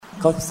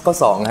ข้อ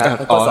สองฮะ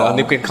ข้อสอง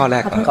นี่เป็นข้อแร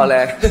ก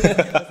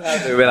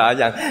เวลา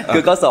อย่างคื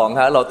อข้อสอง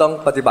ฮะเราต้อง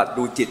ปฏิบัติ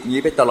ดูจิตนี้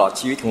ไปตลอด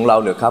ชีวิตของเรา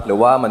หรือครับหรือ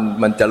ว่า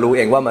มันจะรู้เ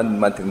องว่า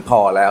มันถึงพอ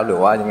แล้วหรือ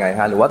ว่ายังไง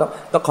ฮะหรือว่า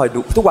ต้องคอยดู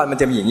ทุกวันมัน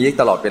จะมีอย่างนี้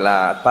ตลอดเวลา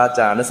พระอาจ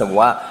ารย์นั่นสมม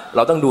ติว่าเร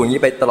าต้องดูอย่างนี้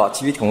ไปตลอด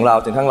ชีวิตของเรา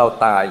จนทั้งเรา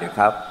ตายหรือค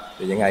รับห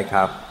รือยังไงค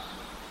รับ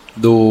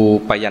ดู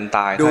ไปยันต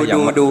าย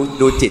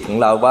ดูจิตของ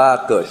เราว่า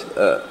เกิด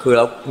คือเ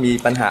รามี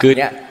ปัญหา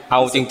เนี้ยเอ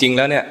าจริงๆแ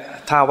ล้วเนี่ย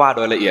ถ้าว่าโด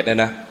ยละเอียดเนี่ย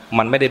นะ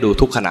มันไม่ได้ดู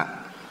ทุกขณะ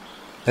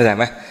เข้าใจไ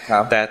หม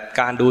แต่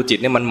การดูจิต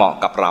เนี่ยมันเหมาะ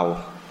กับเรา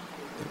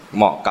เ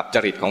หมาะกับจ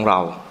ริตของเรา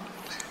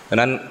ดัง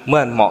นั้นเมื่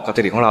อเหมาะกับจ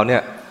ริตของเราเนี่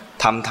ย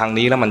ทำทาง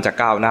นี้แล้วมันจะ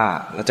ก้าวหน้า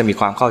และจะมี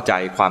ความเข้าใจ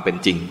ความเป็น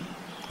จริง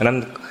ดังนั้น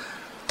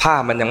ถ้า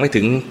มันยังไม่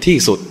ถึงที่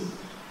สุด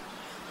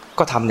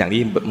ก็ทำอย่าง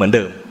นี้เหมือนเ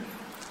ดิม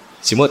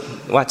สมมติ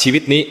ว่าชีวิ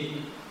ตนี้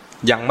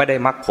ยังไม่ได้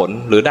มรรคผล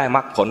หรือได้ม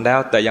รรคผลแล้ว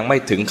แต่ยังไม่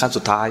ถึงขั้น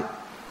สุดท้าย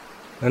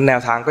นั้นแนว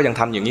ทางก็ยัง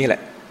ทำอย่างนี้แหล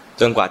ะ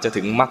จนกว่าจะ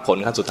ถึงมรรคผล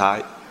ขั้นสุดท้าย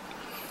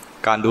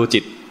การดูจิ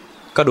ต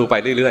ก็ดูไป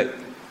เรื่อย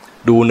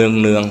ๆดูเนื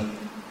อง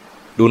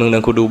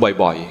คือดู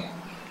บ่อย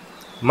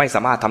ๆไม่ส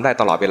ามารถทำได้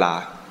ตลอดเวลา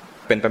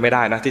เป็นไปไม่ไ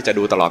ด้นะที่จะ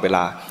ดูตลอดเวล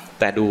า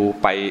แต่ดู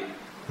ไป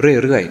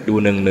เรื่อยๆดู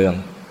เนือง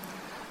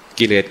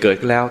กิเลสเกิด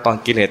ขึ้นแล้วตอน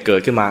กิเลสเกิ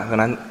ดขึ้นมาฉะ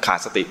นั้นขาด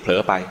สติเผล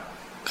อไป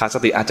ขาดส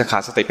ติอาจจะขา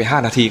ดสติไป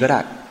5 นาทีก็ได้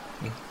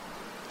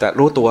แต่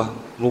รู้ตัว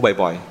รู้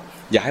บ่อย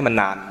ๆอย่าให้มัน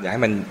นานอย่าใ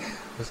ห้มัน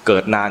เกิ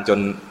ดนานจน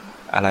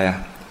อะไรอะ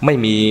ไม่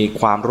มี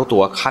ความรู้ตั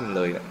วขั้นเ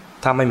ลย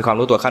ถ้าไม่มีความ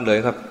รู้ตัวขั้นเลย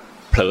ก็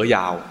เผลอย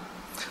าว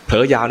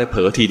เนี่ยเผ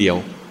ลอทีเดียว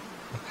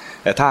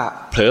แต่ถ้า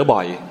เผลอบ่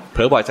อ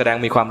ยแสดง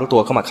มีความรู้ตั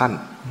วเข้ามาขั้น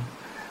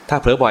ถ้า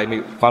เผลอบ่อยมี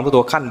ความรู้ตั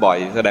วขั้นบ่อย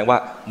แสดงว่า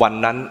วัน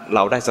นั้นเร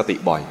าได้สติ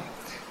บ่อย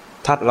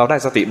ถ้าเราได้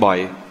สติบ่อย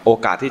โอ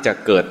กาสที่จะ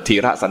เกิดที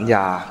ระสัญญ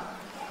า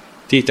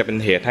ที่จะเป็น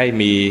เหตุให้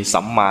มี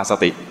สัมมาส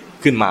ติ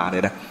ขึ้นมาเ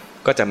นี่ยนะ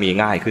ก็จะมี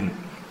ง่ายขึ้น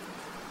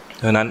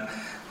เพราะนั้น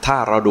ถ้า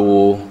เราดู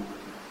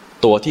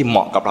ตัวที่เหม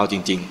าะกับเราจ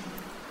ริง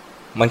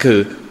ๆมันคือ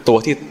ตัว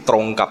ที่ตร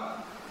ง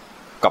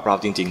กับเรา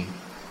จริง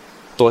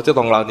ๆตัวที่ต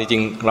รงเราจริ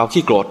งๆเรา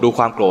ขี้โกรธดูค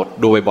วามโกรธ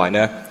ดูบ่อยๆ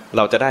นะเ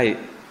ราจะได้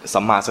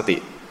สัมมาสติ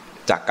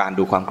จากการ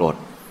ดูความโกรธ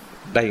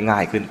ได้ง่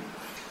ายขึ้น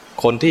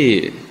คนที่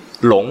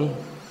หลง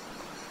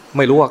ไ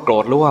ม่รู้ว่าโกร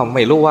ธหรือว่าไ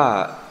ม่รู้ว่า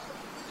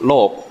โล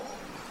ภ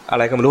อะ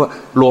ไรก็ไม่รู้ว่า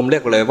รวมเรี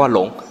ยกเลยว่าหล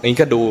งนี่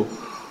ก็ดู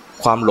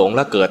ความหลงแ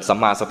ล้วเกิดสัม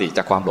มาสติจ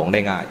ากความหลงได้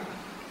ง่าย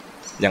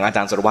อย่างอาจ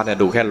ารย์สรวัตรเนี่ย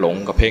ดูแค่หลง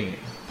กับเพ่ง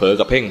เผลอ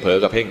กับเพ่งเผลอ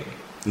กับเพ่ง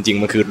จริง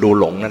ๆมันคือดู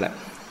หลงนั่นแหละ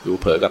ดู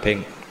เผลอกับเพ่ง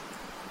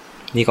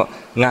นี่ก็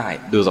ง่าย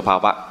ดูสภา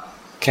วะ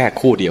แค่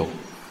คู่เดียว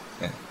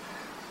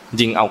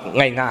จริงเอา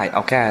ง่ายๆเอ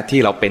าแค่ที่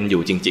เราเป็นอ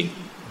ยู่จริง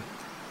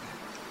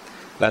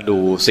ๆแล้วดู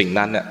สิ่ง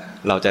นั้นเนี่ย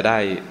เราจะได้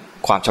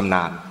ความชำน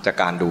าญจาก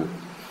การดู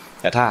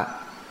แต่ถ้า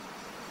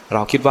เร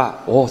าคิดว่า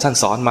โอ้ท่าน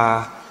สอนมา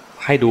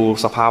ให้ดู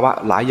สภาวะ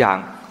หลายอย่าง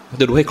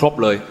จะดูให้ครบ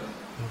เลย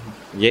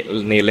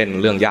นี่เล่น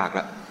เรื่องยากแ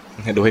ล้ว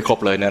ดูให้ครบ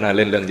เลยนะเ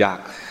ล่นเรื่องยาก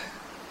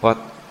เพราะ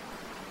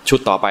ชุด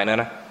ต่อไปน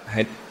ะใ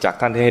ห้จาก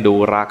ท่านที่ให้ดู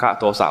ราคะ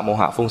โทสะโม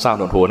หะฟุ้งซ่าน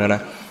หนวดหัวน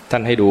ะท่า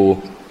นให้ดู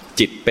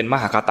จิตเป็นม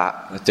หคตะ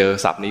เจอ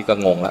ศัพท์นี้ก็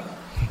งงแล้ว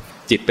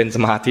จิตเป็นส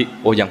มาธิ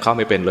โอ้ยังเข้า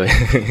ไม่เป็นเลย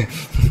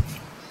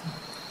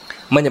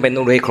มันจะเป็น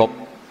ต้องดูให้ครบ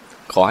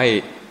ขอให้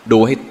ดู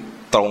ให้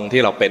ตรง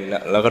ที่เราเป็น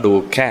แล้วก็ดู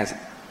แค่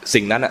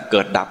สิ่งนั้นเ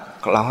กิดดับ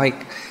เราให้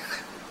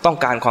ต้อง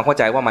การความเข้า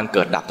ใจว่ามันเ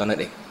กิดดับเท่านั้น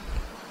เอง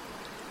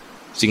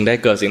สิ่งใด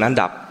เกิดสิ่งนั้น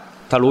ดับ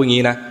ถ้ารู้อย่าง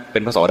นี้นะเป็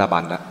นพระโสดาบั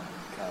นแล้ว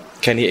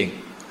แค่นี้เอง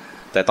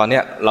แต่ตอนเนี้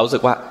ยเรารู้สึ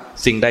กว่า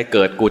สิ่งใดเ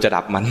กิดกูจะ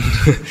ดับมัน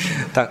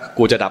ถ้า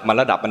กูจะดับมันแ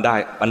ล้วดับมันได้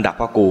มันดับเ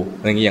พราะกู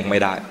อย่างนี้ยังไม่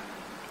ได้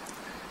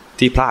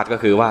ที่พลาดก็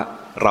คือว่า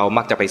เรา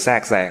มักจะไปแทร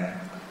กแซง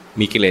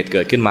มีกิเลสเ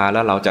กิดขึ้นมาแล้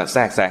วเราจะแท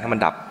รกแซงให้มัน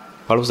ดับ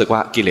เพราะรู้สึกว่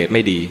ากิเลสไ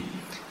ม่ดี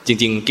จ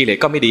ริงๆกิเลส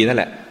ก็ไม่ดีนั่น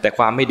แหละแต่ค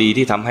วามไม่ดี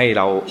ที่ทำให้เ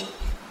ร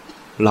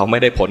าไม่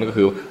ได้ผลก็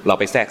คือเรา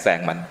ไปแทรกแซง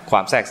มันคว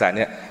ามแทรกแซงเ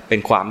นี่ยเป็น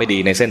ความไม่ดี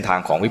ในเส้นทาง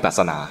ของวิปัสส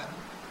นา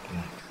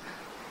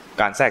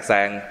การแทรกแซ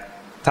ง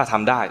ถ้าท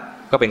ำได้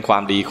ก็เป็นควา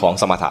มดีของ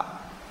สมถะ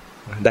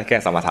ได้แค่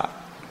สมถะ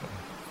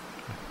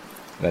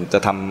จะ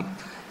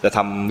ท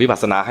ำวิปัส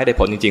สนาให้ได้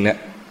ผลจริงๆเนี่ย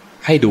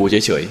ให้ดู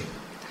เฉย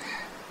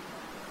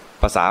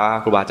ๆภาษา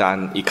ครูบาอาจาร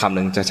ย์อีกคำห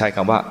นึ่งจะใช้ค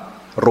ำว่า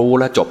รู้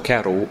แล้วจบแค่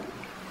รู้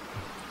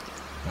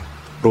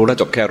แล้ว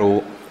จบแค่รู้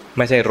ไ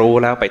ม่ใช่รู้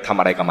แล้วไปทำ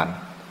อะไรกับมัน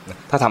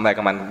ถ้าทำอะไร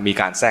กับมันมี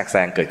การแทรกแซ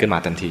งเกิดขึ้นมา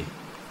ทันที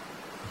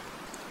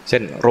เช่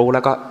นรู้แล้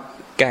วก็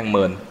แกล้งเ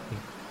มิน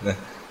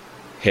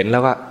เห็นแล้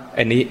วว่าไ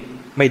อ้นี้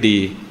ไม่ดี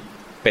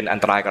เป็นอัน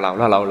ตรายกับเราแ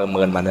ล้วเราเ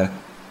มินมันนะ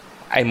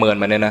ไอ้เมิน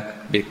มันเนี่ยนะ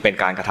เป็น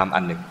การกระทำอั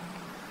นหนึ่ง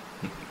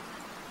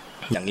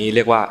อย่างนี้เ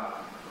รียกว่า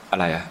อะ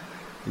ไร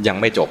ยัง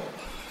ไม่จบ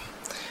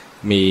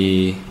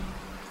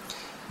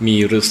มี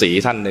ฤาษี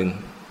ท่านหนึ่ง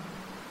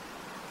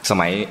ส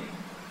มัย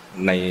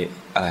ใน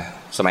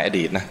สมัยอ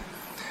ดีตนะ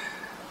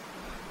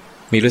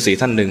มีฤาษี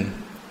ท่านหนึ่ง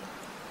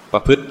ปร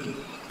ะพฤติ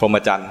พรหม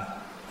จร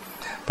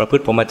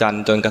ร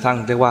ย์จนกระทั่ง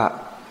เรียกว่า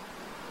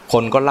ค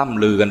นก็ล่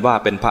ำลือกันว่า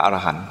เป็นพระอร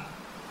หันต์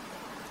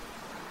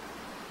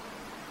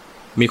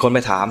มีคนไป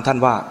ถามท่าน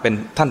ว่า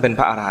ท่านเป็นพ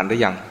ระอรหันต์หรื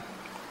อยัง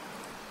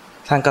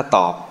ท่านก็ต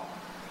อ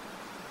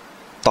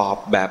บ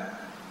แบบ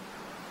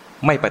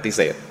ไม่ปฏิเ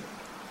สธ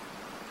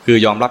คือ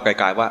ยอมรับไก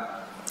ลๆว่า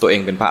ตัวเอ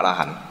งเป็นพระอร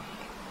หันต์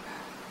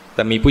แ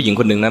ต่มีผู้หญิง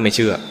คนหนึ่งนะไม่เ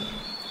ชื่อ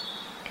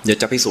เดี๋ยว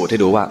จะพิสูจน์ให้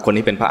ดูว่าคน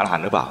นี้เป็นพระอรหัน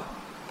ต์หรือเปล่า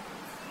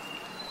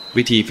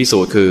วิธีพิสู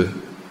จน์คือ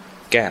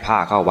แก้ผ้า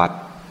เข้าวัด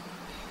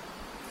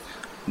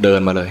เดิน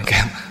มาเลยแก้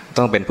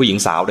ต้องเป็นผู้หญิง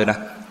สาวด้วยนะ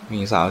ผู้ห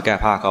ญิงสาวแก้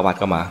ผ้าเข้าวัด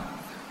ก็มา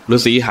ฤา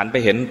ษีหันไป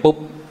เห็นปุ๊บ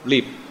รี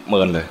บเ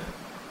มินเลย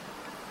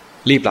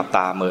รีบหลับต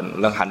าเมิน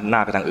แล้วหันหน้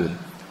าไปทางอื่น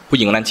ผู้ห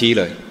ญิงคนนั้นชี้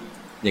เลย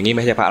อย่างนี้ไ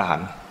ม่ใช่พระอรหั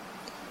นต์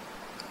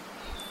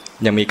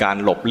ยังมีการ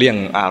หลบเลี่ยง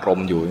อารม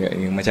ณ์อยู่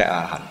ยังไม่ใช่อ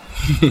รหันต์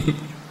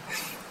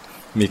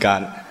มีกา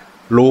ร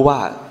รู้ว่า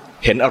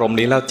เห็นอารมณ์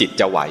นี้แล้วจิต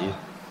จะไหว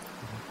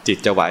จิต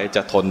จะไหวจ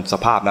ะทนส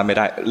ภาพนั้นไม่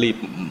ได้รีบ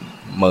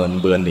เมิน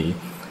เบือนหนี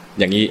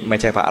อย่างนี้ไม่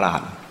ใช่พระอรหั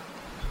นต์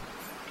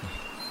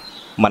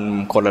มัน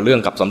คนละเรื่อ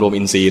งกับสำรวม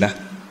อินทรีย์นะ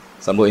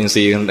สำรวมอินท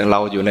รีย์เรา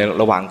อยู่ใน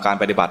ระหว่างการ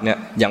ปฏิบัติเนี่ย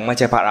ยังไม่ใ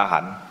ช่พระอรหั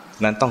นต์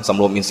นั้นต้องส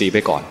ำรวมอินทรีย์ไป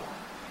ก่อน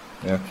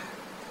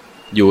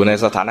อยู่ใน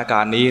สถานกา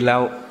รณ์นี้แล้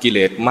วกิเล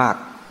สมาก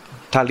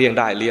ถ้าเลี่ยง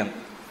ได้เลี่ยง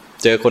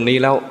เจอคนนี้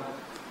แล้ว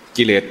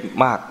กิเลส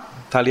มาก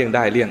ถ้าเลี่ยงไ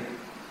ด้เลี่ยง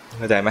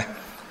เข้าใจไหม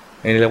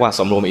นี่เรียกว่าส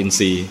ำรวมอินท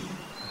รีย์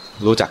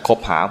รู้จักคบ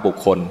หาบุค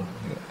คล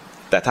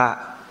แต่ถ้า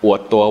อวด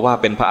ตัวว่า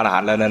เป็นพระอรหั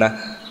นต์แล้วนะ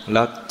แ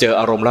ล้วเจอ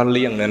อารมณ์แล้วเ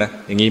ลี่ยงเนี่ยนะ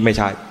อย่างนี้ไม่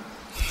ใช่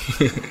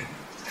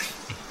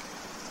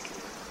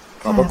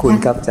ขอบพระคุณ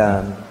ครับอาจา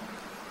รย์